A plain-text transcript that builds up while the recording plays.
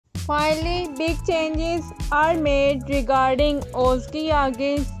Finally, big changes are made regarding Özge,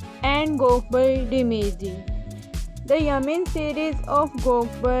 Yagiz and Gökberk demirci. The Yemin series of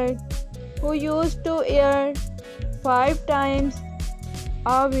Gökberk, who used to air 5 times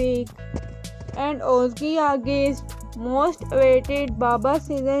a week, and Özge Yagiz most awaited Baba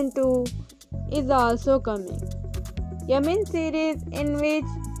Season 2 is also coming. Yemin series, in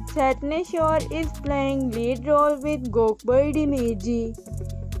which Satneshwar is playing lead role with Gökberk demirci,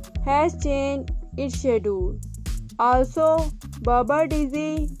 has changed its schedule. Also, Baba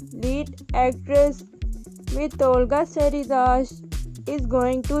Dizzy, lead actress with Tolga Saridaj, is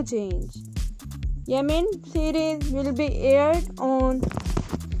going to change. Yemin series will be aired on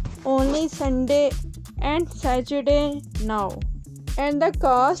only Sunday and Saturday now. And the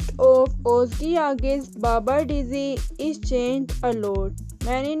cast of Özge Yagiz Baba Dizzy is changed a lot.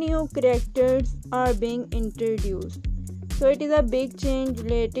 Many new characters are being introduced. So it is a big change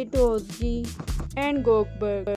related to Özge and Gökberk.